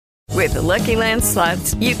With the Lucky Land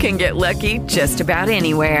Slots, you can get lucky just about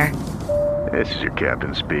anywhere. This is your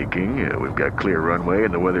captain speaking. We've got clear runway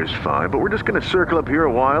and the weather's fine, but we're just going to circle up here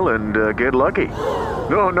a while and get lucky.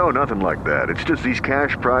 No, nothing like that. It's just these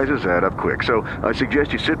cash prizes add up quick. So I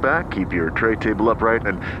suggest you sit back, keep your tray table upright,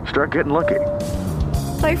 and start getting lucky.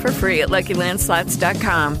 Play for free at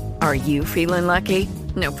LuckyLandSlots.com. Are you feeling lucky?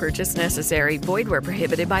 No purchase necessary. Void where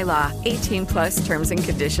prohibited by law. 18 plus terms and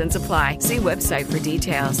conditions apply. See website for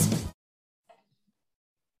details.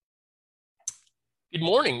 Good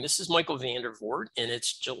morning. This is Michael Vandervoort, and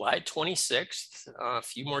it's July 26th. A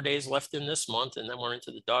few more days left in this month, and then we're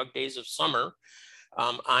into the dog days of summer.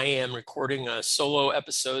 I am recording a solo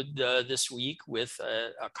episode this week with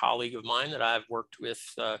a colleague of mine that I've worked with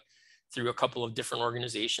through a couple of different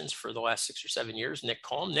organizations for the last 6 or 7 years, Nick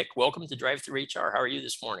Kalm. Nick, welcome to Drive Through HR. How are you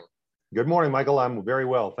this morning? Good morning, Michael. I'm very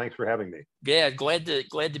well. Thanks for having me. Yeah, glad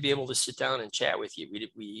to be able to sit down and chat with you.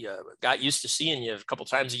 We got used to seeing you a couple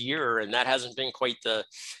times a year, and that hasn't been quite the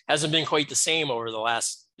same over the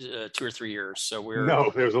last 2 or 3 years.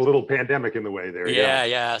 So there's a little pandemic in the way there.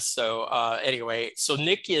 Yeah. So anyway, so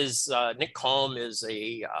Nick Kalm is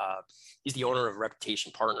he's the owner of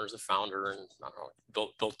Reputation Partners, the founder, and I don't know,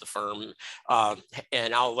 built the firm.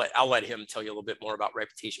 And I'll let him tell you a little bit more about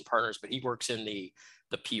Reputation Partners, but he works in the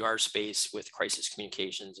PR space with crisis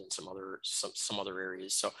communications and some other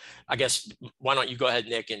areas. So I guess why don't you go ahead,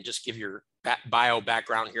 Nick, and just give your bio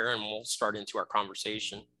background here, and we'll start into our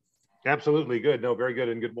conversation. Absolutely. Good. No, very good.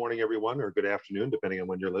 And good morning, everyone, or good afternoon, depending on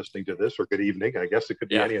when you're listening to this, or good evening. I guess it could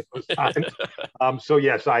be any of those times. So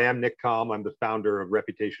yes, I am Nick Kalm. I'm the founder of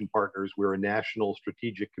Reputation Partners. We're a national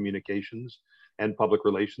strategic communications and public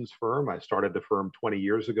relations firm. I started the firm 20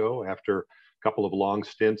 years ago after a couple of long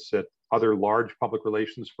stints at other large public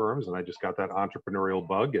relations firms, and I just got that entrepreneurial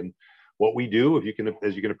bug. And what we do, as you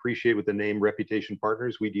can appreciate with the name Reputation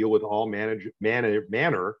Partners, we deal with all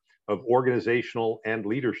manner of organizational and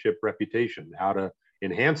leadership reputation, how to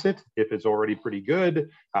enhance it if it's already pretty good,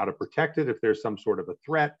 how to protect it if there's some sort of a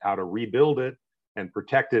threat, how to rebuild it and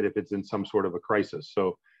protect it if it's in some sort of a crisis.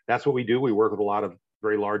 So that's what we do. We work with a lot of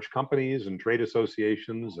very large companies and trade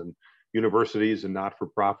associations and universities and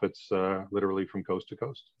not-for-profits, literally from coast to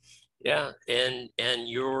coast. Yeah, and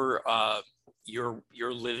your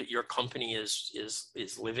company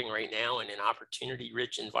is living right now in an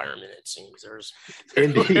opportunity-rich environment. It seems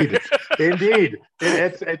indeed.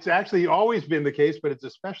 It's actually always been the case, but it's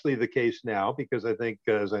especially the case now because I think,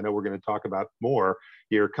 as I know we're going to talk about more,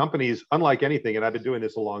 your companies, unlike anything, and I've been doing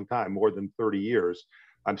this a long time, more than 30 years.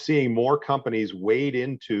 I'm seeing more companies wade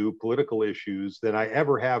into political issues than I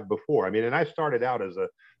ever have before. I mean, and I started out as a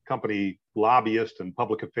company lobbyist and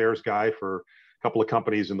public affairs guy for a couple of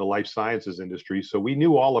companies in the life sciences industry. So we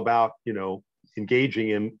knew all about, engaging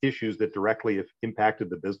in issues that directly have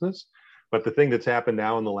impacted the business. But the thing that's happened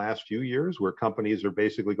now in the last few years where companies are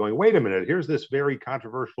basically going, wait a minute, here's this very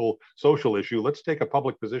controversial social issue. Let's take a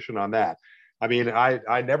public position on that. I mean,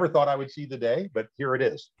 I never thought I would see the day, but here it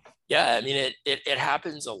is. Yeah, I mean, it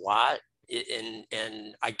happens a lot.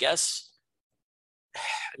 And I guess,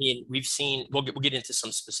 we've seen, we'll get into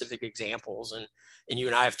some specific examples, and you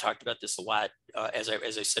and I have talked about this a lot. As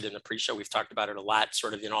I said in the pre-show, we've talked about it a lot,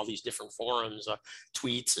 sort of in all these different forums,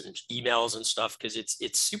 tweets and emails and stuff, because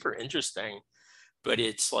it's super interesting. But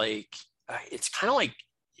it's like, it's kind of like,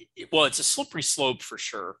 it's a slippery slope for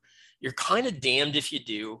sure. You're kind of damned if you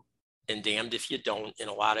do, and damned if you don't in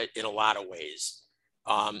a lot of ways,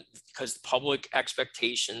 because public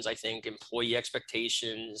expectations, I think, employee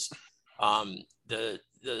expectations, the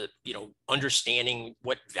understanding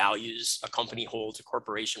what values a company holds, a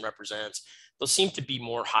corporation represents, those seem to be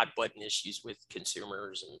more hot button issues with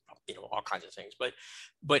consumers and all kinds of things.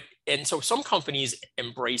 And so some companies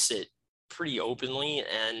embrace it pretty openly,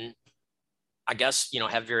 and I guess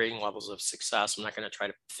have varying levels of success. I'm not going to try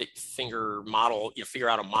to figure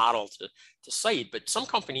out a model to cite, but some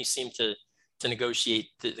companies seem to negotiate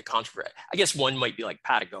the controversy. I guess one might be like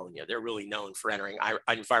Patagonia. They're really known for entering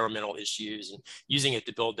environmental issues and using it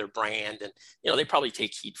to build their brand. And, they probably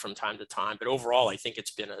take heat from time to time, but overall, I think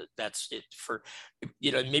it's been that's it for,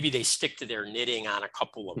 maybe they stick to their knitting on a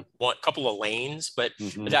couple of lanes, but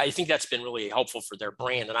I think that's been really helpful for their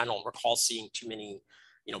brand. And I don't recall seeing too many,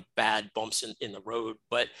 bad bumps in the road,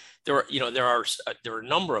 but there are a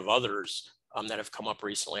number of others that have come up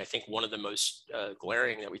recently. I think one of the most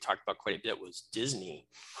glaring that we talked about quite a bit was Disney,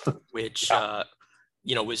 which, I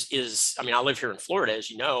live here in Florida, as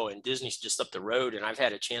you know, and Disney's just up the road. And I've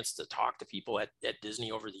had a chance to talk to people at Disney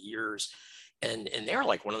over the years. and they're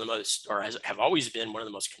like one of the most, or have always been one of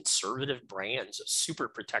the most conservative brands, super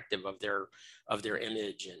protective of their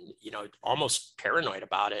image, and almost paranoid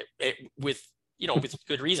about it, with with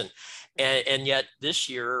good reason. And yet this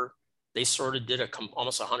year they sort of did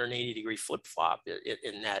almost 180-degree flip flop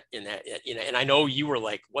in that. And I know you were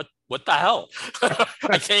like, what the hell?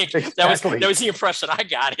 I think Exactly. that was the impression I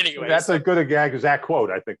got anyway. That's a good exact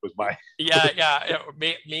quote, I think, was my. Yeah.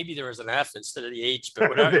 Maybe there was an F instead of the H, but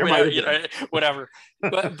whatever.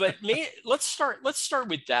 But let's start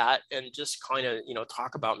with that, and just kind of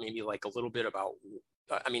talk about maybe like a little bit about.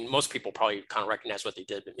 I mean, most people probably kind of recognize what they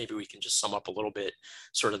did, but maybe we can just sum up a little bit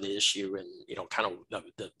sort of the issue and kind of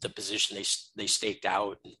the position they staked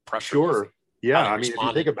out and pressure. Sure. Yeah. I mean, if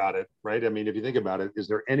you think about it, right? I mean, if you think about it, is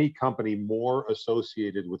there any company more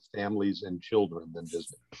associated with families and children than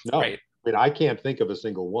Disney? No. Right. I mean, I can't think of a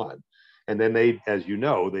single one. And then they, as you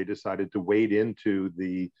know, they decided to wade into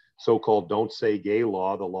the so-called "Don't Say Gay"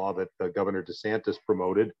 law, the law that Governor DeSantis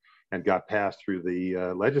promoted and got passed through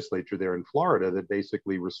the legislature there in Florida, that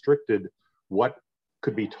basically restricted what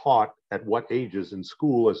could be taught at what ages in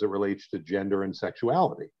school as it relates to gender and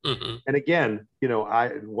sexuality. Mm-hmm. And again,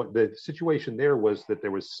 what the situation there was that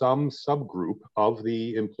there was some subgroup of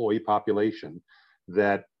the employee population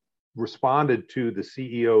that responded to the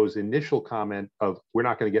CEO's initial comment of, we're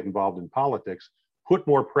not going to get involved in politics, put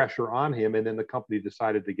more pressure on him. And then the company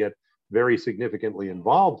decided to get very significantly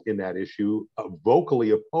involved in that issue,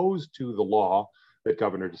 vocally opposed to the law that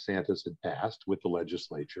Governor DeSantis had passed with the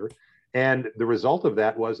legislature. And the result of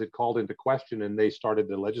that was it called into question, and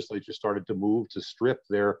the legislature started to move to strip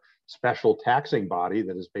their special taxing body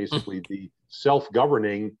that is basically the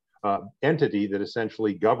self-governing entity that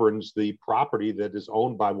essentially governs the property that is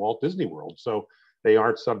owned by Walt Disney World. So they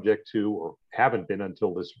aren't subject to, or haven't been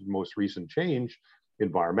until this most recent change,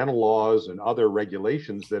 environmental laws and other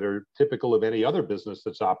regulations that are typical of any other business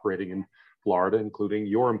that's operating in Florida, including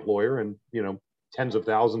your employer and tens of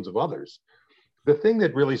thousands of others. The thing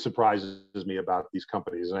that really surprises me about these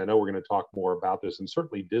companies, and I know we're going to talk more about this, and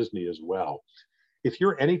certainly Disney as well, if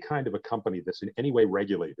you're any kind of a company that's in any way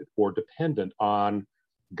regulated or dependent on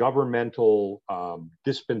governmental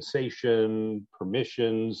dispensation,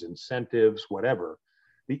 permissions, incentives, whatever,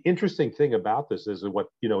 the interesting thing about this is that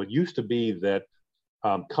it used to be that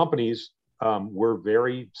companies were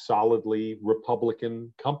very solidly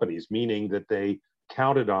Republican companies, meaning that they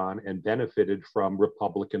counted on and benefited from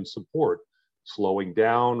Republican support, slowing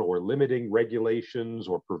down or limiting regulations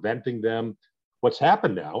or preventing them. What's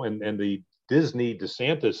happened now, and the Disney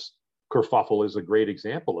DeSantis kerfuffle is a great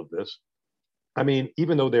example of this. I mean,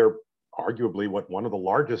 even though they're arguably one of the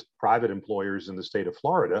largest private employers in the state of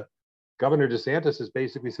Florida, Governor DeSantis has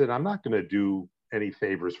basically said, I'm not going to do any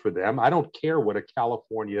favors for them. I don't care what a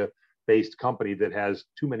California-based company that has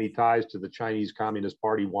too many ties to the Chinese Communist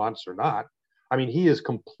Party wants or not. I mean, he has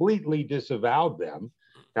completely disavowed them.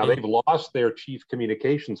 Now, they've lost their chief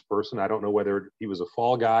communications person. I don't know whether he was a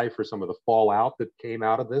fall guy for some of the fallout that came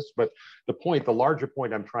out of this. But the larger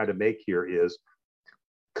point I'm trying to make here is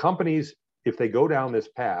companies, if they go down this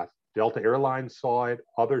path, Delta Airlines saw it,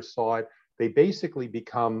 others saw it, they basically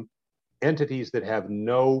become entities that have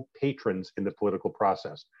no patrons in the political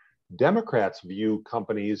process. Democrats view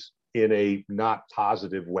companies in a not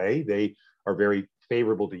positive way. They are very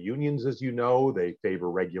favorable to unions, as you know. They favor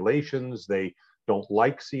regulations. They don't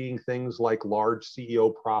like seeing things like large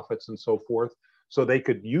CEO profits and so forth. So they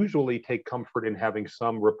could usually take comfort in having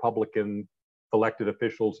some Republican elected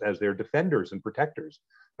officials as their defenders and protectors.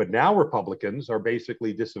 But now Republicans are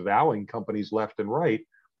basically disavowing companies left and right.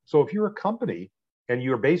 So if you're a company and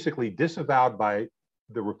you're basically disavowed by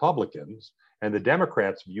the Republicans and the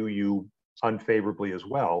Democrats view you unfavorably as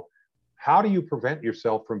well, how do you prevent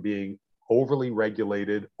yourself from being overly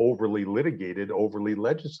regulated, overly litigated, overly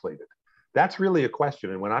legislated? That's really a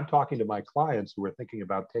question. And when I'm talking to my clients who are thinking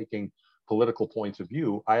about taking political points of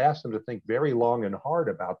view, I ask them to think very long and hard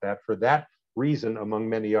about that for that reason, among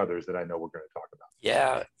many others that I know we're going to talk about.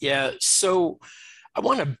 Yeah. So I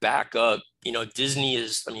want to back up.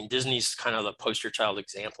 Disney's kind of the poster child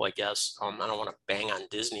example, I guess. I don't want to bang on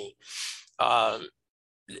Disney.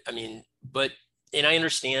 And I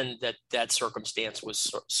understand that circumstance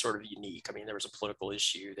was sort of unique. I mean, there was a political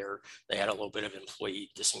issue there. They had a little bit of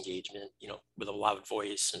employee disengagement, with a loud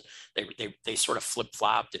voice, and they sort of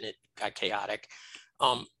flip-flopped and it got chaotic.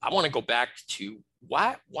 I want to go back to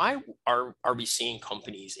why are we seeing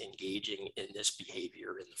companies engaging in this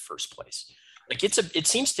behavior in the first place? Like it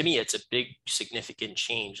seems to me it's a big significant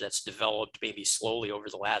change that's developed maybe slowly over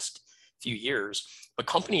the last few years, but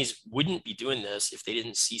companies wouldn't be doing this if they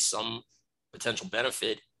didn't see some potential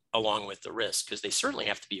benefit along with the risk, because they certainly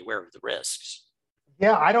have to be aware of the risks.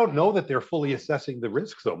 Yeah, I don't know that they're fully assessing the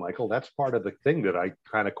risks, though, Michael. That's part of the thing that I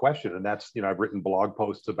kind of question. And that's, I've written blog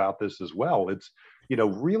posts about this as well. It's,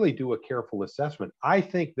 really do a careful assessment. I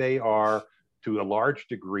think they are, to a large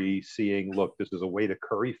degree, seeing, look, this is a way to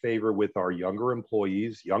curry favor with our younger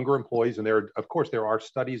employees. And of course, there are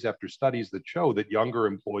studies after studies that show that younger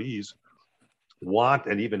employees want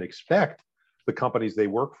and even expect the companies they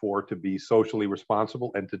work for to be socially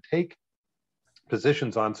responsible and to take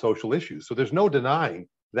positions on social issues. So there's no denying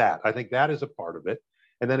that. I think that is a part of it.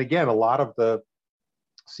 And then again, a lot of the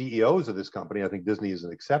CEOs of this company, I think Disney is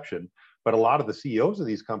an exception, but a lot of the CEOs of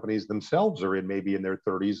these companies themselves are maybe in their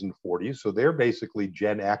 30s and 40s. So they're basically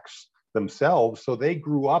Gen X themselves. So they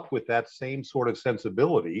grew up with that same sort of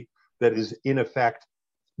sensibility that is in effect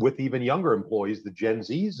with even younger employees, the Gen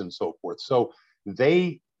Zs and so forth. So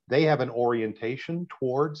they have an orientation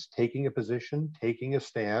towards taking a position, taking a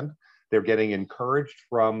stand. They're getting encouraged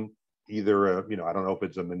from either, I don't know if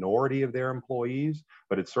it's a minority of their employees,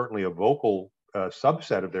 but it's certainly a vocal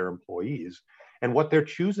subset of their employees. And what they're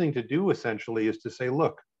choosing to do essentially is to say,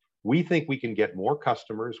 look, we think we can get more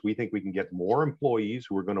customers. We think we can get more employees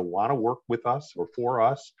who are going to want to work with us or for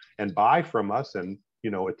us and buy from us and,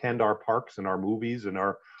 attend our parks and our movies and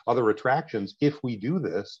our other attractions if we do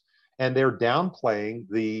this. And they're downplaying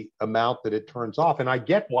the amount that it turns off. And I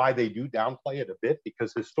get why they do downplay it a bit,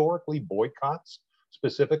 because historically boycotts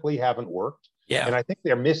specifically haven't worked. Yeah. And I think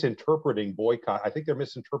they're misinterpreting boycott. I think they're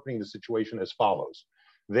misinterpreting the situation as follows.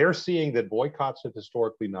 They're seeing that boycotts have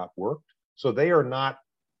historically not worked. So they are not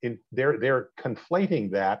they're conflating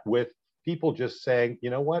that with people just saying, you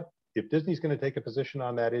know what, if Disney's going to take a position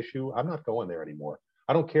on that issue, I'm not going there anymore.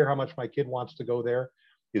 I don't care how much my kid wants to go there.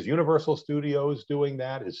 Is Universal Studios doing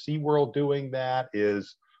that? Is SeaWorld doing that?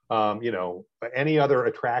 Is, any other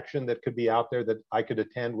attraction that could be out there that I could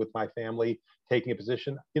attend with my family taking a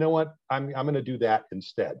position? You know what? I'm going to do that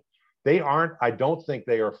instead. I don't think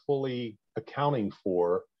they are fully accounting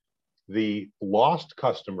for the lost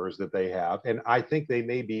customers that they have. And I think they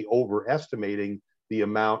may be overestimating the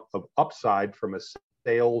amount of upside from a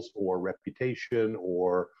sales or reputation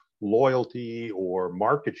or loyalty or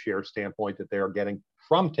market share standpoint that they are getting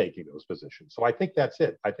from taking those positions. So I think that's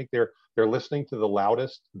it. I think they're listening to the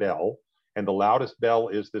loudest bell, and the loudest bell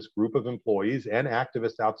is this group of employees and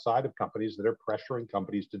activists outside of companies that are pressuring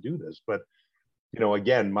companies to do this. But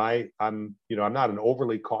again, I'm not an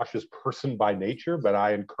overly cautious person by nature, but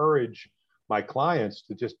I encourage my clients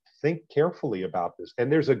to just think carefully about this.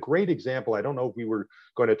 And there's a great example. I don't know if we were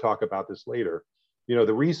going to talk about this later.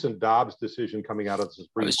 The recent Dobbs decision coming out of the Supreme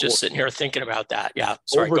Court. I was just sitting here thinking about that. Yeah.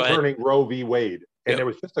 Sorry, overturning go ahead. Roe v. Wade. And Yep. There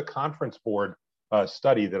was just a conference board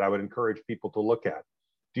study that I would encourage people to look at.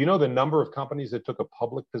 Do you know the number of companies that took a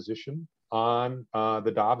public position on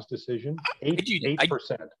the Dobbs decision?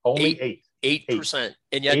 8%. Only 8%,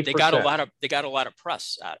 and yet 8%. they got a lot of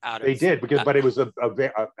press out of. They did, but it was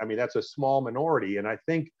that's a small minority, and I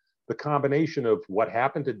think the combination of what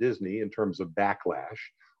happened to Disney in terms of backlash,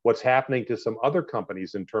 what's happening to some other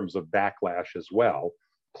companies in terms of backlash as well,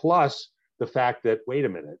 plus the fact that, wait a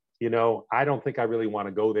minute, I don't think I really want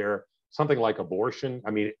to go there. Something like abortion.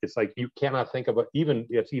 I mean, it's like you cannot think of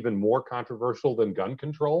it's even more controversial than gun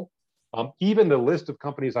control. Even the list of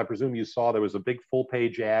companies, I presume you saw, there was a big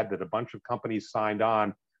full-page ad that a bunch of companies signed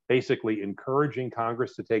on, basically encouraging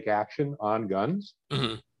Congress to take action on guns.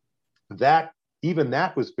 Mm-hmm. That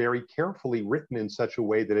was very carefully written in such a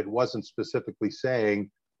way that it wasn't specifically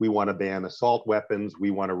saying we want to ban assault weapons,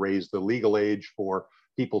 we want to raise the legal age for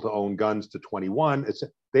people to own guns to 21.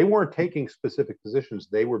 They weren't taking specific positions.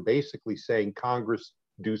 They were basically saying, Congress,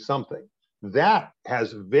 do something. That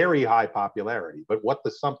has very high popularity, but what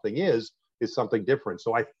the something is something different.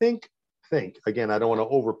 So I think, again, I don't want to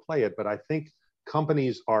overplay it, but I think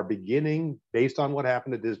companies are beginning, based on what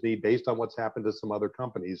happened to Disney, based on what's happened to some other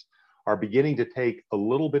companies, are beginning to take a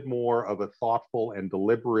little bit more of a thoughtful and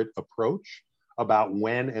deliberate approach about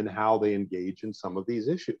when and how they engage in some of these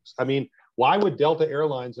issues. I mean, why would Delta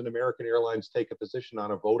Airlines and American Airlines take a position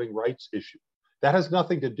on a voting rights issue? That has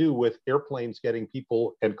nothing to do with airplanes getting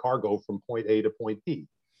people and cargo from point A to point B.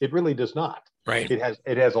 It really does not. Right.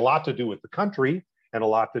 It has a lot to do with the country and a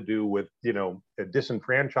lot to do with,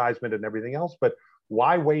 disenfranchisement and everything else. But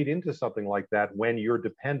why wade into something like that when you're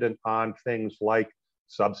dependent on things like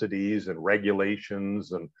subsidies and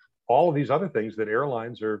regulations and all of these other things that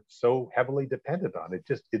airlines are so heavily dependent on?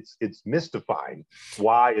 It's mystifying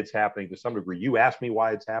why it's happening to some degree. You asked me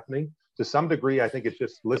why it's happening. To some degree, I think it's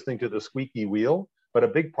just listening to the squeaky wheel, but a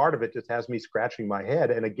big part of it just has me scratching my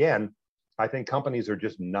head. And again, I think companies are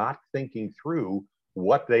just not thinking through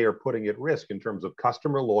what they are putting at risk in terms of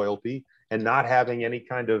customer loyalty and not having any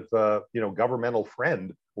kind of governmental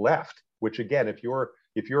friend left. Which again, if you're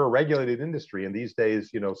a regulated industry, and these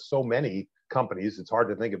days, so many companies, it's hard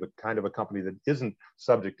to think of a kind of a company that isn't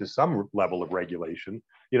subject to some level of regulation.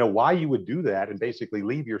 Why you would do that and basically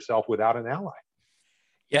leave yourself without an ally.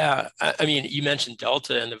 Yeah, I mean, you mentioned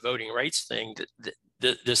Delta and the voting rights thing.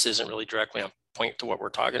 This isn't really directly on point to what we're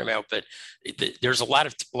talking about, but there's a lot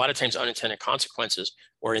of times unintended consequences.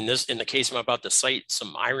 Or in the case I'm about to cite,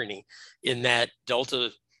 some irony in that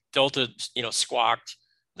Delta, squawked.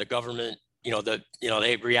 The government,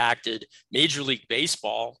 they reacted. Major League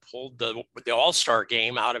Baseball pulled the All-Star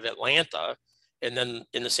game out of Atlanta. And then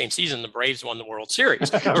in the same season, the Braves won the World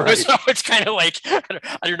Series. Right. So it's kind of like, I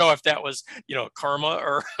don't know if that was,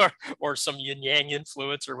 karma or some yin yang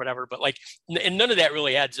influence or whatever, but and none of that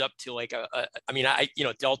really adds up to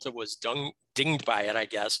Delta was dinged by it, I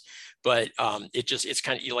guess, but it's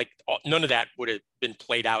kind of none of that would have been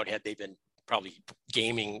played out had they been probably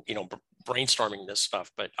gaming, brainstorming this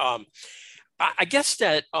stuff. But I guess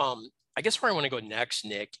where I want to go next,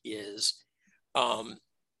 Nick, is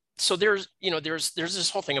so there's this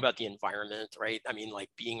whole thing about the environment, right? I mean,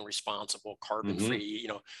 being responsible, carbon free,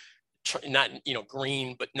 not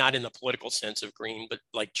green, but not in the political sense of green,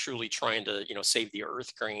 but truly trying to save the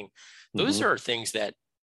earth green. Those are things that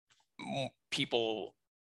people,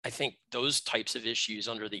 I think those types of issues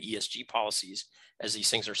under the ESG policies, as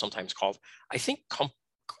these things are sometimes called, I think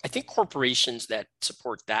corporations that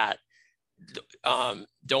support that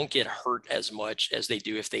don't get hurt as much as they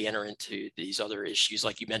do if they enter into these other issues,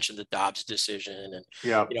 like you mentioned the Dobbs decision,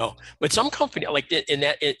 and but some company I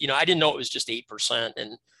didn't know it was just 8%,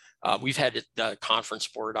 and we've had the conference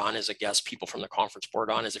board on as a guest, people from the conference board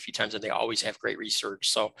on as a few times, and they always have great research.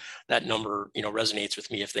 So that number, resonates with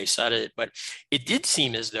me if they said it. But it did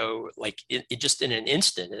seem as though, it just in an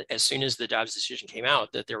instant, as soon as the Dobbs decision came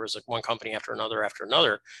out, that there was one company after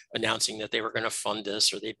another announcing that they were going to fund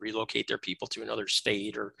this, or they'd relocate their people to another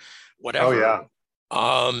state or whatever. Oh, yeah.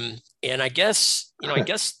 And I guess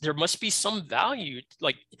there must be some value,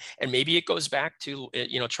 and maybe it goes back to,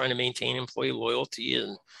 trying to maintain employee loyalty,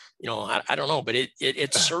 and, I don't know, but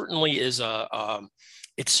it certainly is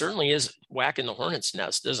whacking the hornet's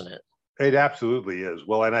nest, isn't it? It absolutely is.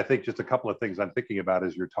 Well, and I think just a couple of things I'm thinking about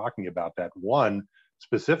as you're talking about that. One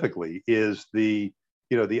specifically is the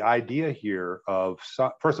idea here of,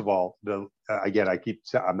 first of all, again,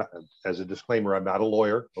 I'm not, as a disclaimer, I'm not a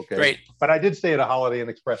lawyer. Okay. Great. But I did stay at a Holiday Inn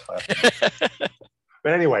Express last night.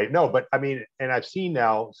 But anyway, no, but I mean, and I've seen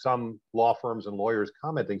now some law firms and lawyers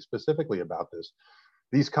commenting specifically about this.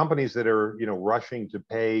 These companies that are, rushing to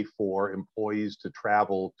pay for employees to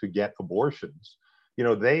travel to get abortions,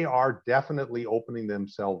 they are definitely opening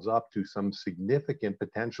themselves up to some significant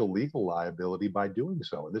potential legal liability by doing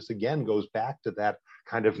so. And this again goes back to that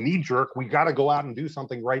kind of knee jerk. We got to go out and do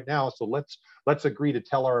something right now. So let's agree to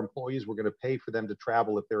tell our employees we're going to pay for them to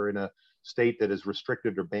travel if they're in a state that has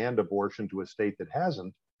restricted or banned abortion to a state that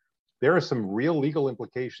hasn't. There are some real legal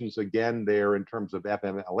implications again there in terms of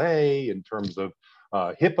FMLA, in terms of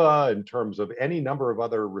HIPAA, in terms of any number of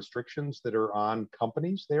other restrictions that are on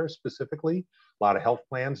companies there specifically. A lot of health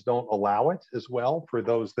plans don't allow it as well for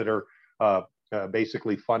those that are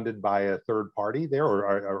basically funded by a third party there,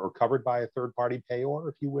 or covered by a third party payor,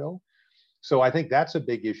 if you will. So I think that's a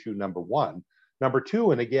big issue, number one. Number two,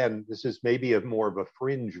 and again, this is maybe more of a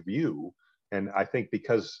fringe view, and I think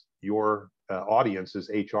because your audience is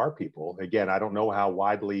HR people, again, I don't know how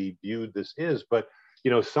widely viewed this is, but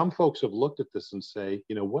some folks have looked at this and say,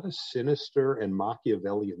 what a sinister and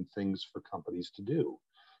Machiavellian things for companies to do,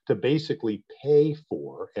 to basically pay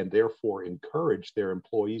for and therefore encourage their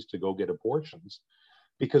employees to go get abortions.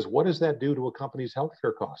 Because what does that do to a company's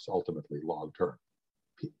healthcare costs ultimately long term?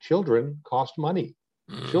 Children cost money.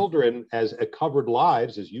 Children, as covered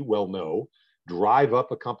lives, as you well know, drive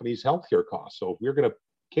up a company's healthcare costs. So if we're going to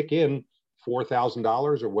kick in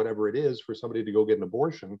 $4,000 or whatever it is for somebody to go get an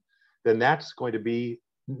abortion, then that's going to be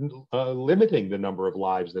limiting the number of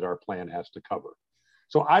lives that our plan has to cover.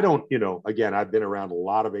 So I don't, again, I've been around a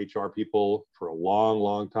lot of HR people for a long,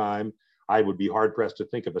 long time. I would be hard pressed to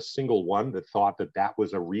think of a single one that thought that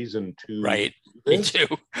was a reason to. Right. Me too.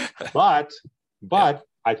 but yeah.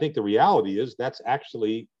 I think the reality is that's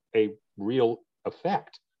actually a real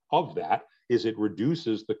effect of that, is it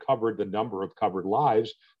reduces the number of covered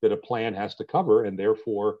lives that a plan has to cover, and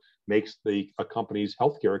therefore makes a company's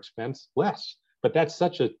healthcare expense less. But that's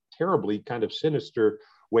such a terribly kind of sinister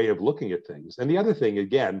way of looking at things. And the other thing,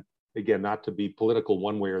 again, not to be political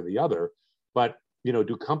one way or the other, but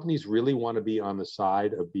do companies really want to be on the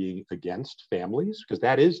side of being against families? Because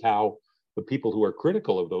that is how the people who are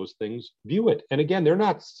critical of those things view it. And again, they're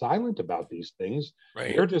not silent about these things.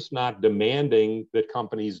 Right. They're just not demanding that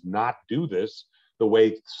companies not do this the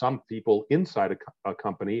way some people inside a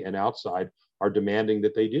company and outside are demanding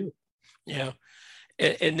that they do. Yeah.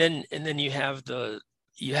 And then you have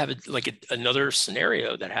another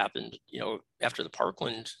scenario that happened, after the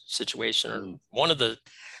Parkland situation, or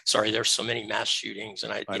there's so many mass shootings,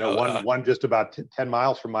 and I know one just about 10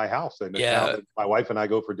 miles from my house, and my wife and I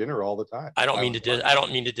go for dinner all the time. I don't mean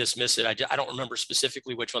to dismiss it. I don't remember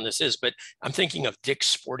specifically which one this is, but I'm thinking of Dick's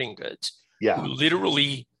Sporting Goods, who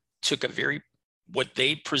literally took what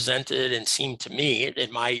they presented and seemed to me,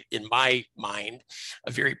 in my mind,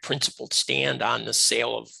 a very principled stand on the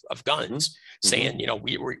sale of guns, saying,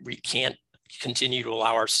 we can't continue to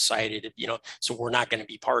allow our society to, so we're not going to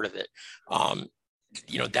be part of it.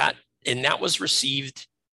 That was received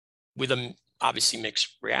with a obviously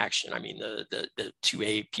mixed reaction. I mean, the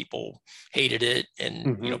 2A people hated it,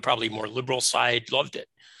 and probably more liberal side loved it.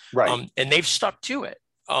 Right. And they've stuck to it.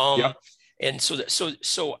 And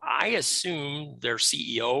so I assume their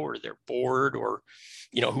CEO or their board, or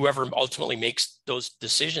whoever ultimately makes those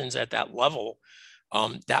decisions at that level,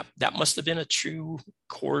 that must have been a true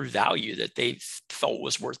core value that they felt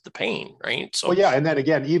was worth the pain, right? So and then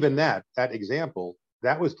again, even that example,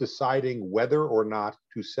 that was deciding whether or not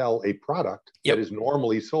to sell a product that is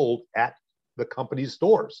normally sold at the company's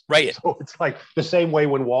stores. Right. So it's like the same way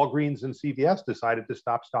when Walgreens and CVS decided to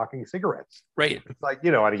stop stocking cigarettes. Right. It's like,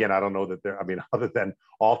 and again, I don't know that other than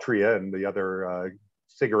Altria and the other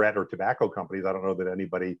cigarette or tobacco companies, I don't know that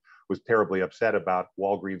anybody was terribly upset about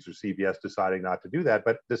Walgreens or CVS deciding not to do that.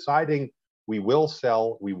 But deciding we won't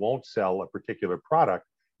sell a particular product,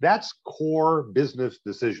 that's core business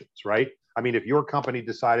decisions, right? I mean, if your company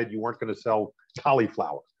decided you weren't going to sell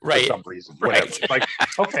cauliflower for some reason, whatever. It's like,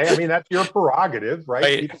 okay, I mean, that's your prerogative,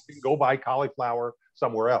 right? People can go buy cauliflower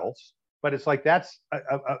somewhere else, but it's like that's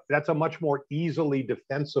a much more easily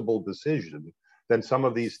defensible decision than some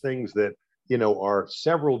of these things that are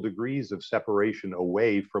several degrees of separation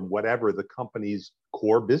away from whatever the company's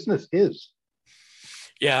core business is.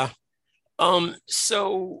 Yeah.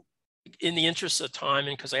 So in the interest of time,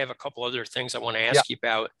 and because I have a couple other things I want to ask you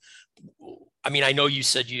about, I mean, I know you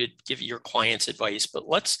said you'd give your clients advice, but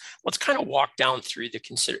let's kind of walk down through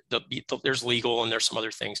there's legal and there's some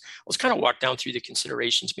other things. Let's kind of walk down through the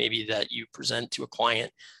considerations maybe that you present to a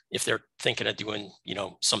client if they're thinking of doing,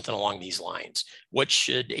 something along these lines. What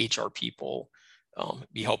should HR people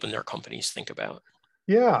be helping their companies think about?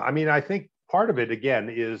 Yeah, I mean, I think part of it again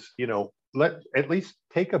is, let at least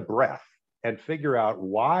take a breath and figure out,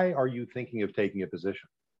 why are you thinking of taking a position?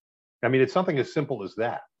 I mean, it's something as simple as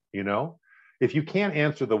that, If you can't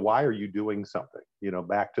answer the why are you doing something,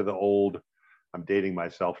 back to the old, I'm dating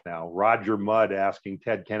myself now, Roger Mudd asking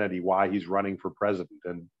Ted Kennedy why he's running for president,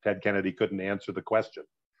 and Ted Kennedy couldn't answer the question.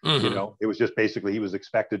 It was just basically he was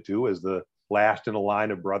expected to, as the last in a line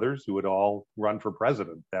of brothers who would all run for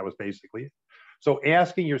president. That was basically it. So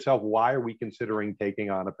asking yourself, why are we considering taking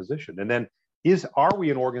on a position? And then are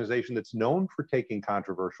we an organization that's known for taking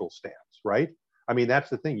controversial stands, right? I mean, that's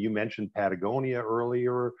the thing. You mentioned Patagonia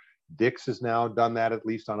earlier. Dick's has now done that, at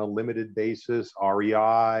least on a limited basis.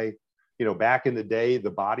 REI, back in the day,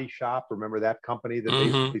 the Body Shop, remember that company that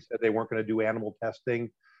basically said they weren't going to do animal testing?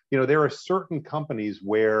 There are certain companies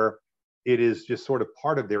where it is just sort of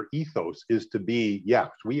part of their ethos is to be, yes,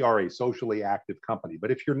 we are a socially active company.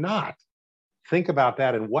 But if you're not, think about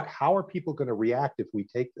that, and how are people going to react if we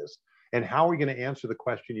take this? And how are we going to answer the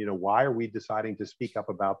question, why are we deciding to speak up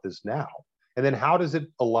about this now? And then how does it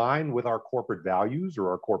align with our corporate values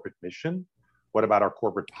or our corporate mission? What about our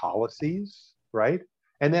corporate policies, right?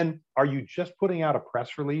 And then are you just putting out a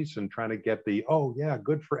press release and trying to get the, oh yeah,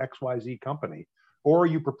 good for XYZ company? Or are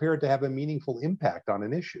you prepared to have a meaningful impact on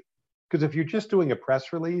an issue? Because if you're just doing a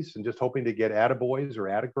press release and just hoping to get attaboys or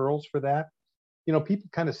attagirls for that, people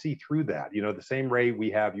kind of see through that. The same way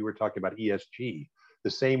you were talking about ESG,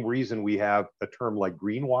 the same reason we have a term like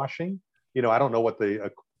greenwashing. I don't know what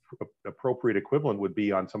the appropriate equivalent would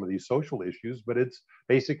be on some of these social issues, but it's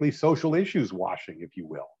basically social issues washing, if you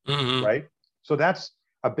will, right? So that's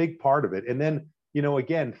a big part of it. And then,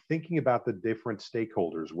 again, thinking about the different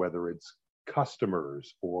stakeholders, whether it's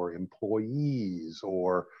customers or employees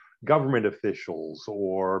or government officials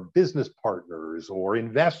or business partners or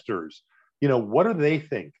investors, what do they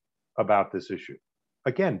think about this issue?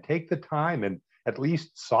 Again, take the time and at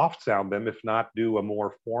least soft sound them, if not do a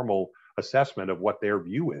more formal assessment of what their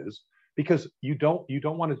view is, because you don't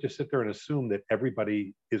want to just sit there and assume that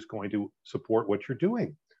everybody is going to support what you're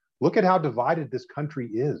doing. Look at how divided this country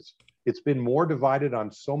is. It's been more divided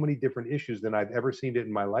on so many different issues than I've ever seen it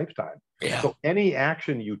in my lifetime. Yeah. So any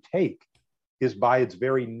action you take is by its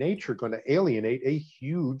very nature going to alienate a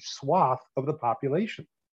huge swath of the population,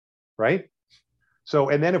 right? So,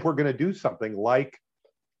 and then if we're going to do something like,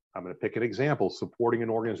 I'm going to pick an example, supporting an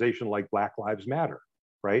organization like Black Lives Matter,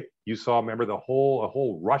 right? You saw, remember, a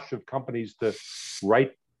whole rush of companies to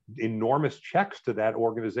write enormous checks to that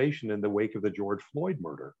organization in the wake of the George Floyd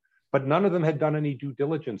murder. But none of them had done any due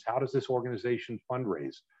diligence. How does this organization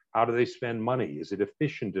fundraise? How do they spend money? Is it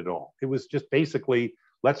efficient at all? It was just basically,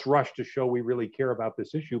 let's rush to show we really care about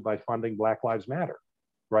this issue by funding Black Lives Matter,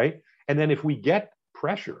 right? And then if we get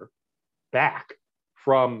pressure back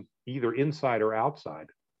from either inside or outside,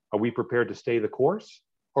 are we prepared to stay the course,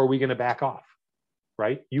 or are we going to back off,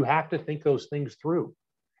 right? You have to think those things through.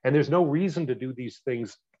 And there's no reason to do these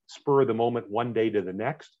things spur of the moment one day to the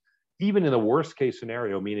next. Even in the worst case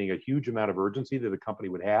scenario, meaning a huge amount of urgency that a company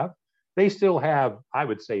would have, they still have, I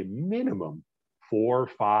would say, minimum 4,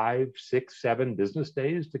 5, 6, 7 business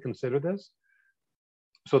days to consider this.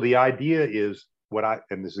 So the idea is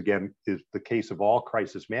and this again is the case of all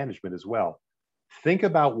crisis management as well. Think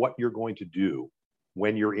about what you're going to do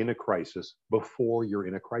when you're in a crisis before you're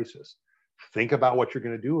in a crisis. Think about what you're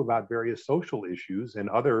going to do about various social issues and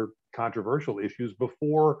other controversial issues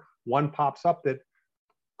before one pops up that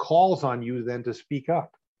calls on you then to speak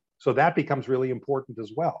up. So that becomes really important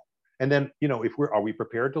as well. And then, are we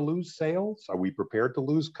prepared to lose sales? Are we prepared to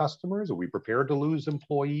lose customers? Are we prepared to lose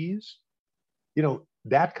employees?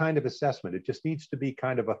 That kind of assessment, it just needs to be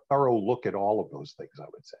kind of a thorough look at all of those things, I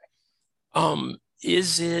would say.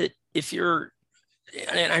 Is it, if you're,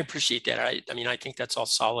 and I appreciate that. I think that's all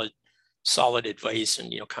solid advice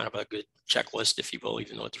and, kind of a good checklist, if you will,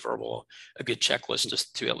 even though it's verbal, a good checklist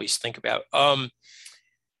just to at least think about.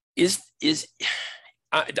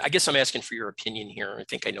 I guess I'm asking for your opinion here. I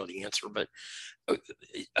think I know the answer, but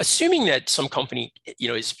assuming that some company,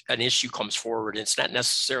 is an issue comes forward, and it's not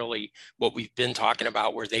necessarily what we've been talking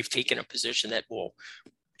about, where they've taken a position that will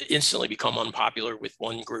instantly become unpopular with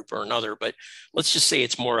one group or another, but let's just say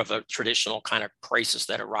it's more of a traditional kind of crisis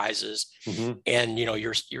that arises, and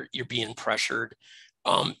you're being pressured.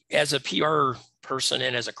 As a PR person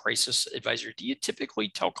and as a crisis advisor, do you typically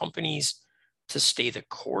tell companies to stay the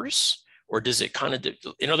course, or does it kind of,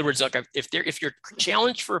 in other words, like if you're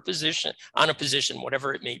challenged for a position,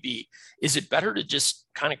 whatever it may be, is it better to just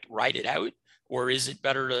kind of ride it out, or is it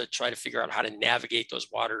better to try to figure out how to navigate those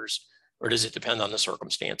waters, or does it depend on the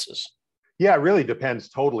circumstances? Yeah, it really depends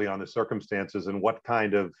totally on the circumstances and what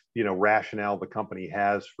kind of, rationale the company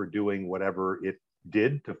has for doing whatever it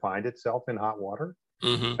did to find itself in hot water.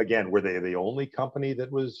 Again, were they the only company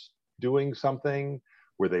that was doing something?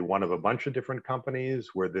 Were they one of a bunch of different companies?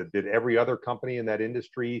 Did every other company in that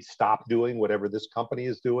industry stop doing whatever this company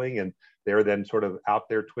is doing, and they're then sort of out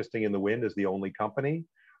there twisting in the wind as the only company?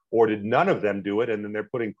 Or did none of them do it, and then they're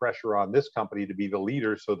putting pressure on this company to be the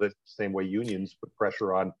leader, so that same way unions put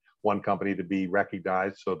pressure on one company to be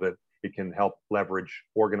recognized so that it can help leverage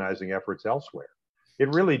organizing efforts elsewhere? It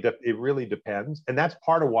really depends. And that's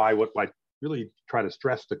part of why what I really try to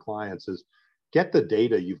stress to clients is get the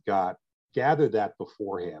data you've got, gather that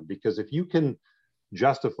beforehand, because if you can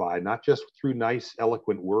justify, not just through nice,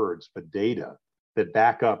 eloquent words, but data that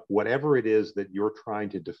back up whatever it is that you're trying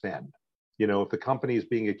to defend. If the company is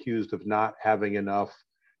being accused of not having enough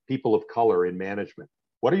people of color in management,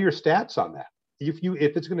 what are your stats on that? If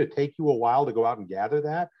it's going to take you a while to go out and gather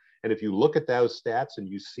that, and if you look at those stats and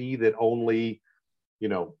you see that only,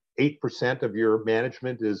 8% of your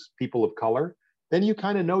management is people of color, then you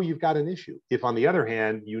kind of know you've got an issue. If on the other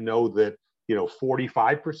hand, you know that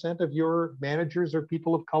 45% of your managers are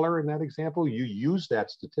people of color in that example, you use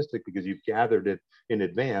that statistic because you've gathered it in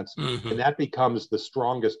advance, and that becomes the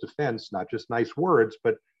strongest defense, not just nice words,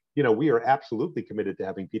 but we are absolutely committed to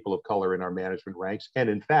having people of color in our management ranks. And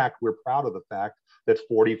in fact, we're proud of the fact that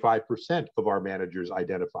 45% of our managers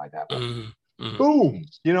identify that way. Boom.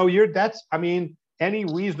 Any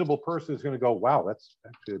reasonable person is going to go, wow, that's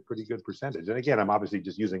actually a pretty good percentage. And again, I'm obviously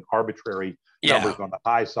just using arbitrary numbers on the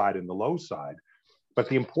high side and the low side. But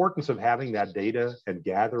the importance of having that data and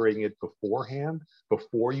gathering it beforehand,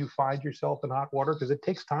 before you find yourself in hot water, because it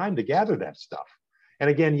takes time to gather that stuff.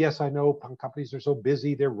 And again, yes, I know companies are so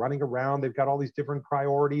busy, they're running around, they've got all these different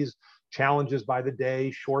priorities, challenges by the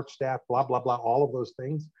day, short staff, blah, blah, blah, all of those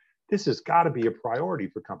things. This has got to be a priority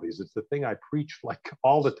for companies. It's the thing I preach like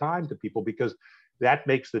all the time to people, because that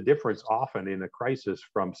makes the difference often in a crisis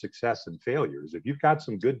from success and failures. If you've got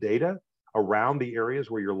some good data around the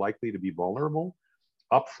areas where you're likely to be vulnerable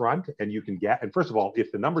up front, and you can get, and first of all,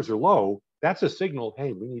 if the numbers are low, that's a signal.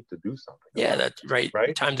 Hey, we need to do something. Yeah, that's right.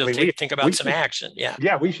 Right. Time to think about some action. Yeah.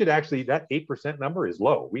 Yeah, we should actually, that 8% number is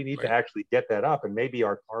low. We need to actually get that up. And maybe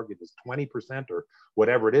our target is 20% or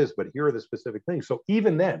whatever it is, but here are the specific things. So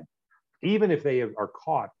even then, even if they are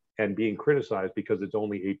caught and being criticized because it's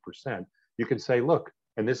only 8%, you can say, look,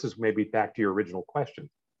 and this is maybe back to your original question.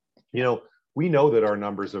 We know that our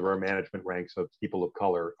numbers of our management ranks of people of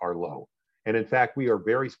color are low. And in fact, we are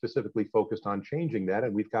very specifically focused on changing that.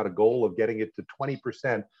 And we've got a goal of getting it to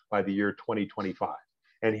 20% by the year 2025.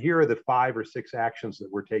 And here are the 5 or 6 actions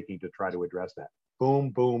that we're taking to try to address that. Boom,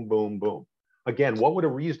 boom, boom, boom. Again, what would a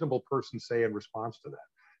reasonable person say in response to that?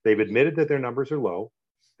 They've admitted that their numbers are low.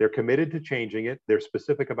 They're committed to changing it. They're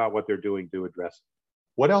specific about what they're doing to address it.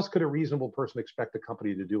 What else could a reasonable person expect a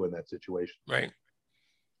company to do in that situation? Right.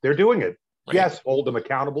 They're doing it. Right. Yes, hold them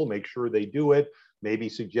accountable, make sure they do it. Maybe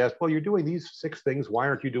suggest, well, you're doing these 6 things. Why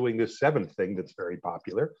aren't you doing this 7th thing that's very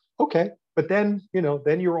popular? Okay. But then,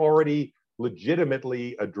 then you're already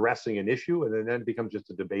legitimately addressing an issue. And then it becomes just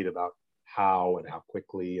a debate about how and how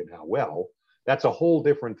quickly and how well. That's a whole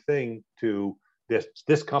different thing to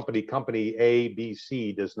this company A, B,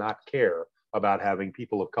 C does not care about having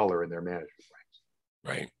people of color in their management ranks.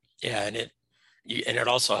 Right. Yeah. And it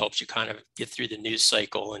also helps you kind of get through the news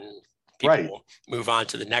cycle and people will move on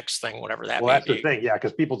to the next thing, whatever that may be. Well, that's the thing. Yeah.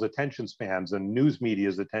 Because people's attention spans and news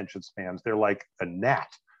media's attention spans, they're like a gnat.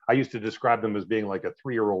 I used to describe them as being like a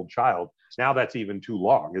 3-year-old child. Now that's even too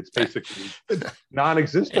long. It's basically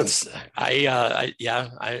non-existent. I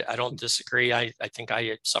don't disagree. I think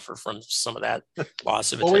I suffer from some of that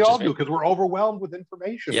loss of attention. Well, we all do because we're overwhelmed with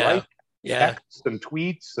information, right? Yeah. Texts and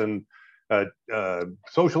tweets and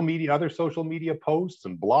social media, other social media posts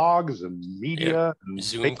and blogs and media and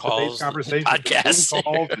Zoom calls, conversations, podcasts, Zoom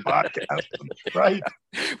calls and podcasts, right?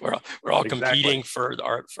 We're all competing for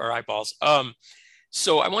our eyeballs.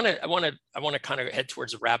 So I want to kind of head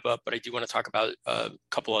towards a wrap up, but I do want to talk about a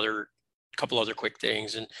couple other quick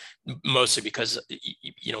things, and mostly because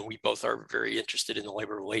we both are very interested in the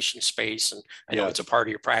labor relations space, and I know it's a part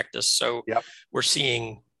of your practice. So we're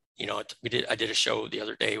seeing. I did a show the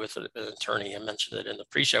other day with an attorney. I mentioned it in the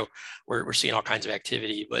pre-show. We're seeing all kinds of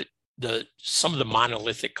activity, but some of the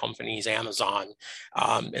monolithic companies, Amazon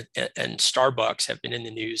and Starbucks, have been in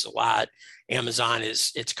the news a lot. Amazon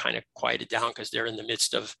it's kind of quieted down because they're in the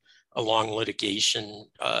midst of a long litigation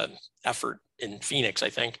effort in Phoenix,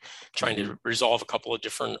 I think, trying to resolve a couple of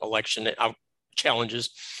different election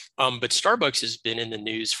challenges. But Starbucks has been in the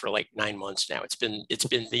news for like 9 months now. It's been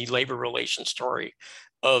the labor relations story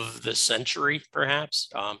of the century, perhaps.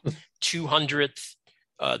 200th,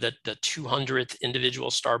 the 200th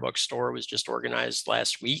individual Starbucks store was just organized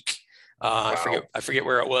last week. Wow. I forget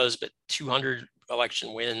where it was, but 200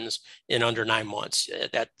 election wins in under 9 months.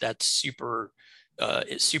 That's super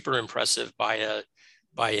impressive by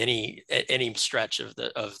any stretch of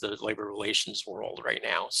the labor relations world right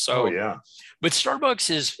now. So, but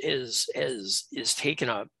Starbucks is taking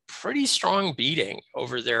a pretty strong beating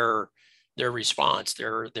over their response,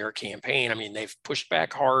 their campaign. I mean, they've pushed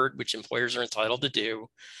back hard, which employers are entitled to do.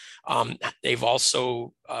 They've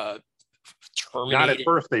also terminated. Not at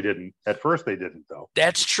first they didn't. At first they didn't, though.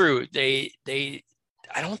 That's true. I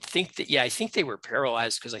don't think that. Yeah, I think they were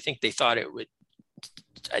paralyzed because I think they thought it would.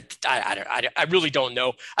 I really don't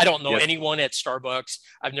know. I don't know anyone at Starbucks.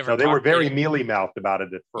 I've never. No, they were very mealy-mouthed about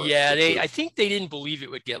it at first. Yeah, I think they didn't believe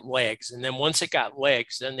it would get legs, and then once it got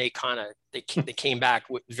legs, then they came back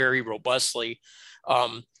very robustly.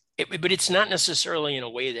 But it's not necessarily in a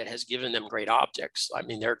way that has given them great optics. I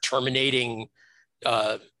mean, they're terminating.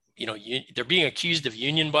 They're being accused of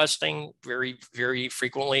union busting very, very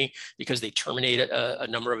frequently because they terminate a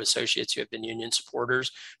number of associates who have been union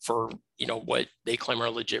supporters for, what they claim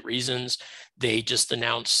are legit reasons. They just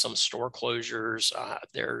announced some store closures.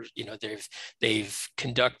 They've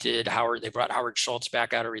conducted they brought Howard Schultz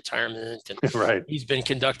back out of retirement, and he's been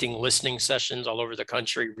conducting listening sessions all over the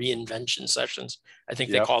country, reinvention sessions, I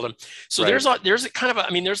think they call them. So there's a kind of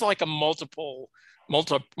there's like a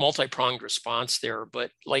multi-pronged response there,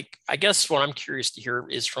 but I guess what I'm curious to hear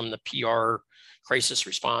is from the PR crisis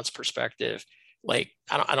response perspective. I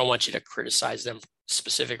don't want you to criticize them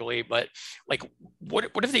specifically, but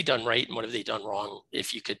what have they done right and what have they done wrong?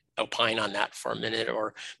 If you could opine on that for a minute,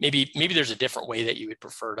 or maybe there's a different way that you would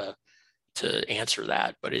prefer to answer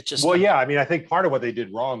that, but it just. Well, I think part of what they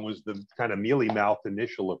did wrong was the kind of mealy-mouthed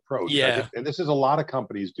initial approach. Yeah. And this is a lot of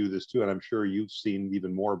companies do this too. And I'm sure you've seen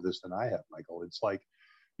even more of this than I have, Michael. It's like,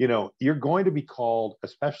 you're going to be called,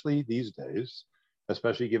 especially these days,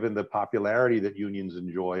 especially given the popularity that unions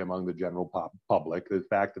enjoy among the general public, the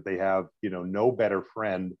fact that they have, no better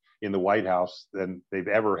friend in the White House than they've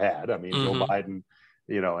ever had. I mean, Joe Biden,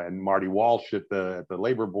 and Marty Walsh at the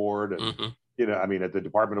labor board, and at the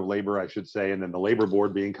Department of Labor, I should say, and then the labor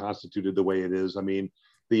board being constituted the way it is. I mean,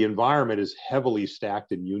 the environment is heavily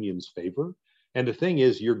stacked in unions' favor. And the thing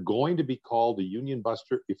is, you're going to be called a union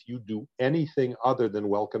buster if you do anything other than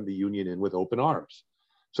welcome the union in with open arms.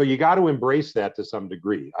 So you got to embrace that to some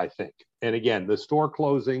degree, I think. And again, the store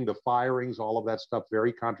closing, the firings, all of that stuff,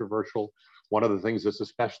 very controversial. One of the things that's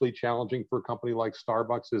especially challenging for a company like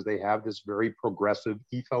Starbucks is they have this very progressive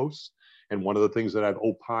ethos. And one of the things that I've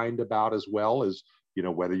opined about as well is,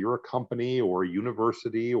 whether you're a company or a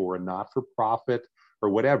university or a not-for-profit or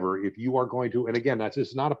whatever, if you are going to, and again,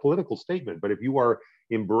 it's not a political statement, but if you are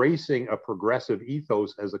embracing a progressive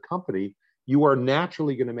ethos as a company, you are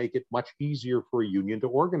naturally going to make it much easier for a union to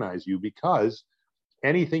organize you, because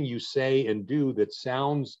anything you say and do that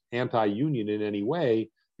sounds anti-union in any way,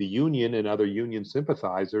 the union and other union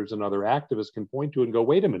sympathizers and other activists can point to and go,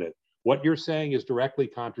 wait a minute, what you're saying is directly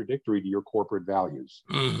contradictory to your corporate values.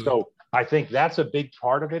 So I think that's a big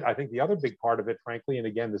part of it. I think the other big part of it, frankly, and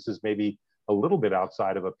again, this is maybe a little bit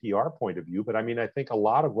outside of a PR point of view, but I mean, I think a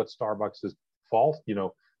lot of what Starbucks has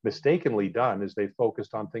mistakenly done is they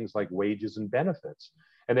focused on things like wages and benefits.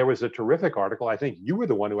 And there was a terrific article. I think you were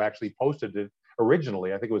the one who actually posted it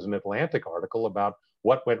originally. I think it was an Atlantic article about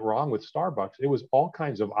what went wrong with Starbucks. It was all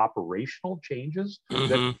kinds of operational changes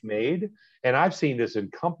that made. And I've seen this in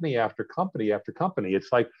company after company after company.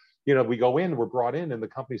 It's like, we go in, we're brought in, and the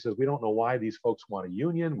company says, we don't know why these folks want a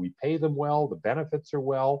union. We pay them well. The benefits are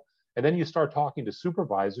well. And then you start talking to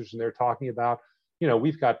supervisors, and they're talking about,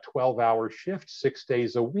 we've got 12-hour shifts 6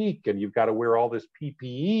 days a week, and you've got to wear all this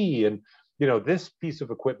PPE, and, this piece of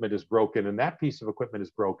equipment is broken, and that piece of equipment is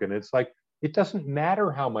broken. It's like, it doesn't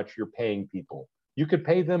matter how much you're paying people. You could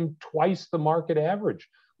pay them twice the market average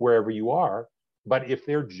wherever you are. But if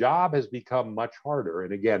their job has become much harder,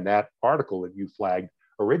 and again, that article that you flagged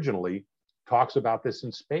originally talks about this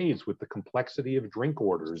in spades with the complexity of drink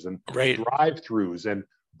orders and drive-throughs and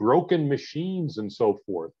broken machines and so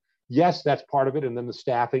forth. Yes, that's part of it. And then the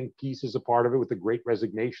staffing piece is a part of it with the Great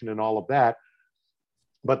Resignation and all of that.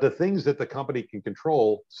 But the things that the company can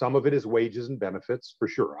control, some of it is wages and benefits, for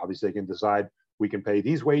sure. Obviously, they can decide we can pay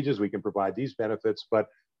these wages, we can provide these benefits, but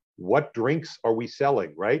what drinks are we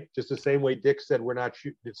selling, right? Just the same way Dick said we're not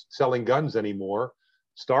selling guns anymore.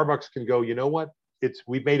 Starbucks can go, you know what?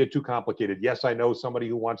 We've made it too complicated. Yes, I know somebody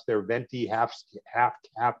who wants their venti half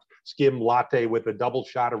skim latte with a double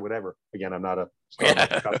shot or whatever. Again, I'm not a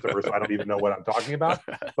Starbucks customer, so I don't even know what I'm talking about.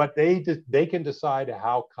 But they can decide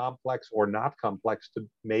how complex or not complex to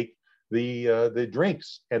make the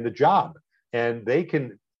drinks and the job, and they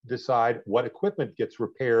can decide what equipment gets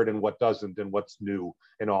repaired and what doesn't, and what's new,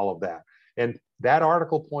 and all of that. And that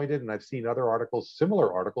article pointed, and I've seen other articles,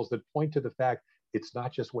 similar articles, that point to the fact it's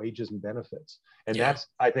not just wages and benefits. And that's,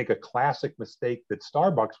 I think, a classic mistake that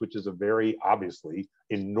Starbucks, which is a very obviously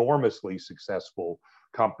enormously successful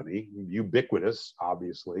company, ubiquitous,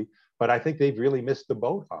 obviously, but I think they've really missed the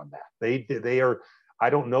boat on that. They are, I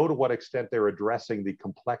don't know to what extent they're addressing the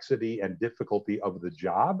complexity and difficulty of the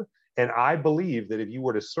job. And I believe that if you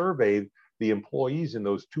were to survey the employees in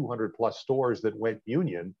those 200 plus stores that went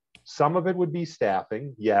union, some of it would be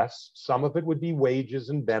staffing, yes. Some of it would be wages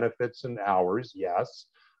and benefits and hours, yes.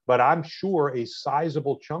 But I'm sure a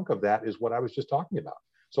sizable chunk of that is what I was just talking about.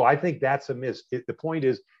 So I think that's a miss. The point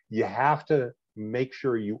is, you have to make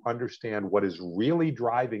sure you understand what is really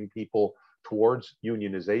driving people towards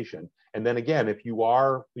unionization. And then again, if you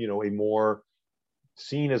are, a more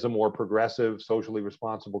seen as a more progressive, socially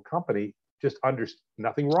responsible company, just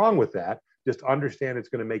nothing wrong with that. Just understand it's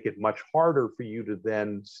going to make it much harder for you to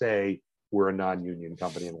then say we're a non-union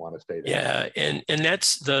company and want to stay there. Yeah, and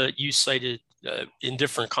that's you cited in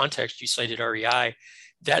different contexts. You cited REI.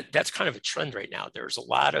 That's kind of a trend right now. There's a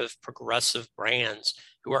lot of progressive brands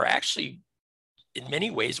who are actually, in many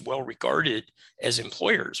ways, well regarded as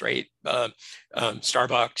employers. Right?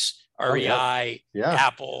 Starbucks, REI,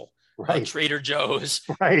 Apple. Trader Joe's,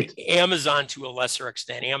 Amazon to a lesser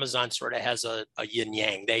extent. Amazon sort of has a yin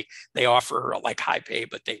yang. They offer like high pay,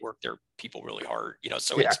 but they work their people really hard.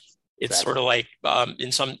 So it's sort of like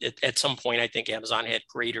at some point I think Amazon had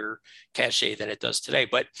greater cachet than it does today.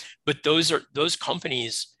 But those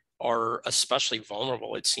companies are especially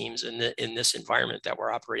vulnerable, it seems, in this environment that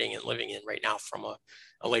we're operating and living in right now from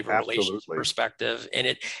a labor relations perspective. And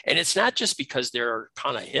it's not just because they're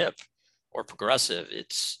kind of hip or progressive.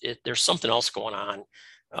 There's something else going on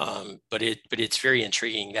But it's very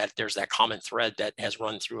intriguing that there's that common thread that has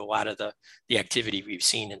run through a lot of the activity we've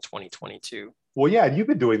seen in 2022. Well, yeah, and you've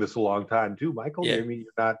been doing this a long time too, Michael. Yeah. I mean,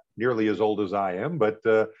 you're not nearly as old as I am, but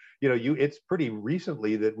it's pretty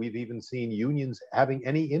recently that we've even seen unions having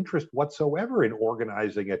any interest whatsoever in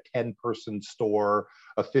organizing a 10-person store,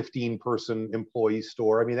 a 15-person employee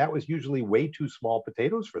store. I mean, that was usually way too small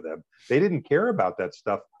potatoes for them. They didn't care about that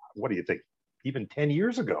stuff. What do you think? Even 10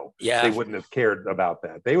 years ago, they wouldn't have cared about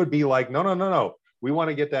that. They would be like, no. We want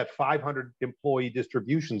to get that 500 employee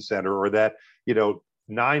distribution center, or that,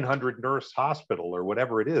 900 nurse hospital, or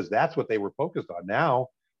whatever it is. That's what they were focused on. Now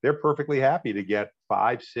they're perfectly happy to get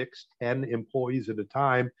 5, 6, 10 employees at a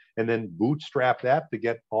time, and then bootstrap that to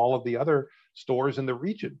get all of the other stores in the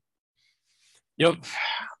region. Yep.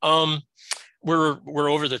 We're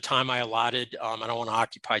over the time I allotted. I don't want to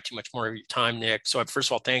occupy too much more of your time, Nick. So first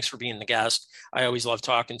of all, thanks for being the guest. I always love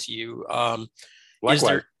talking to you.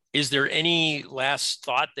 Likewise. Is there any last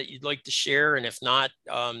thought that you'd like to share? And if not,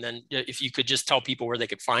 then if you could just tell people where they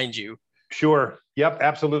could find you. Sure. Yep,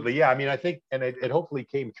 absolutely. Yeah. I mean, I think, and it hopefully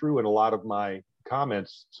came through in a lot of my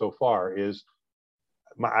comments so far, is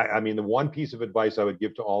the one piece of advice I would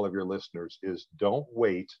give to all of your listeners is don't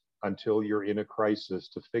wait until you're in a crisis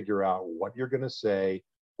to figure out what you're going to say,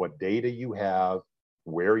 what data you have,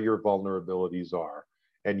 where your vulnerabilities are.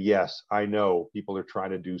 And yes, I know people are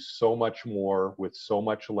trying to do so much more with so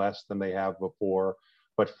much less than they have before,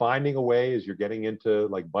 but finding a way as you're getting into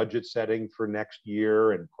like budget setting for next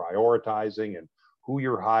year and prioritizing and who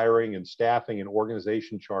you're hiring and staffing and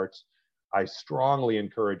organization charts, I strongly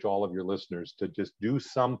encourage all of your listeners to just do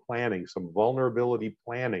some planning, some vulnerability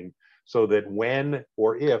planning, so that when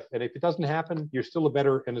or if, and if it doesn't happen, you're still a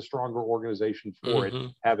better and a stronger organization for it,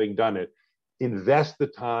 having done it. Invest the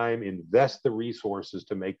time, invest the resources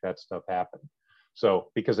to make that stuff happen. So,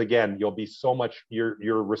 because again, you'll be so much,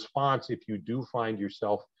 your response, if you do find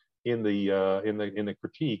yourself in the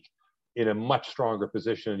critique, in a much stronger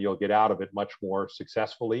position, you'll get out of it much more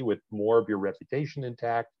successfully, with more of your reputation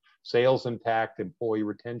intact, sales intact, employee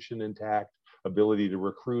retention intact, ability to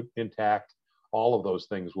recruit intact. All of those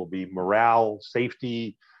things will be morale,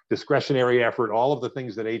 safety, discretionary effort, all of the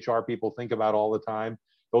things that HR people think about all the time.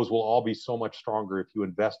 Those will all be so much stronger if you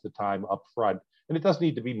invest the time up front. And it doesn't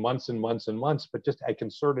need to be months and months and months, but just a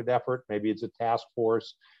concerted effort. Maybe it's a task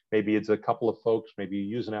force, maybe it's a couple of folks, maybe you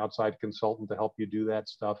use an outside consultant to help you do that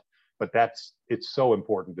stuff. But it's so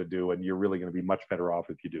important to do, and you're really going to be much better off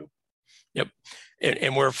if you do. Yep.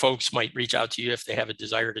 And where folks might reach out to you if they have a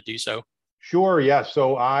desire to do so. Sure. Yeah.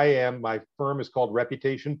 So my firm is called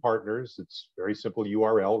Reputation Partners. It's very simple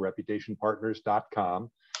URL, reputationpartners.com.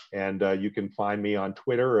 And you can find me on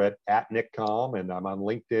Twitter at Nick Kalm, and I'm on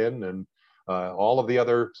LinkedIn and all of the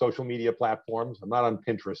other social media platforms. I'm not on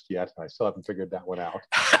Pinterest yet. I still haven't figured that one out.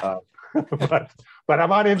 But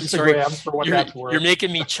I'm on Instagram for what that's worth. You're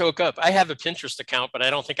making me choke up. I have a Pinterest account, but I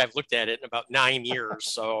don't think I've looked at it in about 9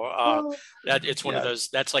 years. So it's one of those,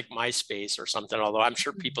 that's like MySpace or something, although I'm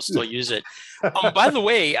sure people still use it. By the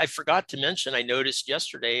way, I forgot to mention, I noticed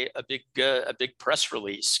yesterday a big press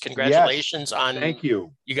release. Congratulations on. Thank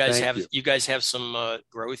you. You guys have some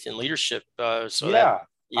growth in leadership.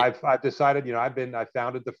 I've decided, I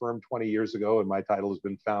founded the firm 20 years ago, and my title has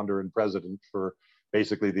been founder and president for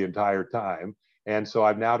basically the entire time. And so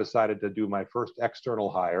I've now decided to do my first external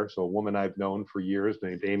hire. So a woman I've known for years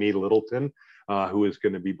named Amy Littleton, who is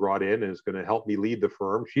going to be brought in and is going to help me lead the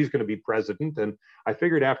firm. She's going to be president. And I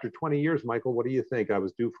figured after 20 years, Michael, what do you think? I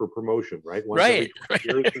was due for promotion, right? Once every 20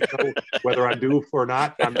 years or so, whether I'm due or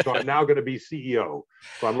not. I'm now going to be CEO.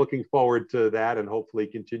 So I'm looking forward to that, and hopefully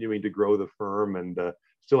continuing to grow the firm, and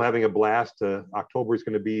still having a blast. October is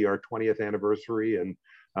going to be our 20th anniversary, and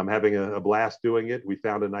I'm having a blast doing it. We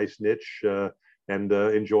found a nice niche and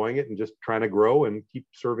enjoying it, and just trying to grow and keep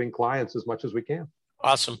serving clients as much as we can.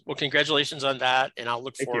 Awesome. Well, congratulations on that. And I'll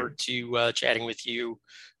look forward to chatting with you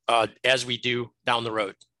as we do down the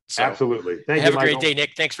road. So, absolutely. Thank you, Have a Michael. great day,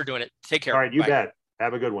 Nick. Thanks for doing it. Take care. All right. You bet.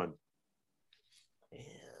 Have a good one. And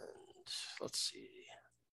let's see.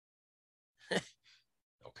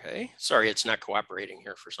 Okay. Sorry, it's not cooperating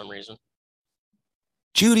here for some reason.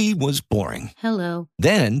 Judy was boring. Hello.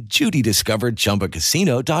 Then Judy discovered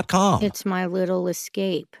ChumbaCasino.com. It's my little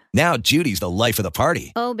escape. Now Judy's the life of the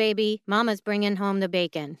party. Oh, baby, mama's bringing home the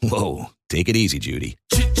bacon. Whoa, take it easy, Judy.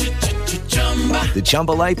 The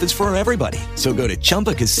Chumba life is for everybody. So go to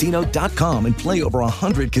ChumbaCasino.com and play over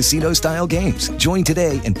 100 casino-style games. Join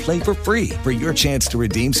today and play for free for your chance to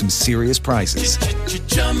redeem some serious prizes.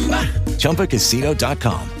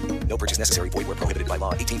 ChumbaCasino.com. No purchase necessary. Void where prohibited by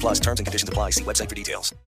law. 18+ terms and conditions apply. See website for details.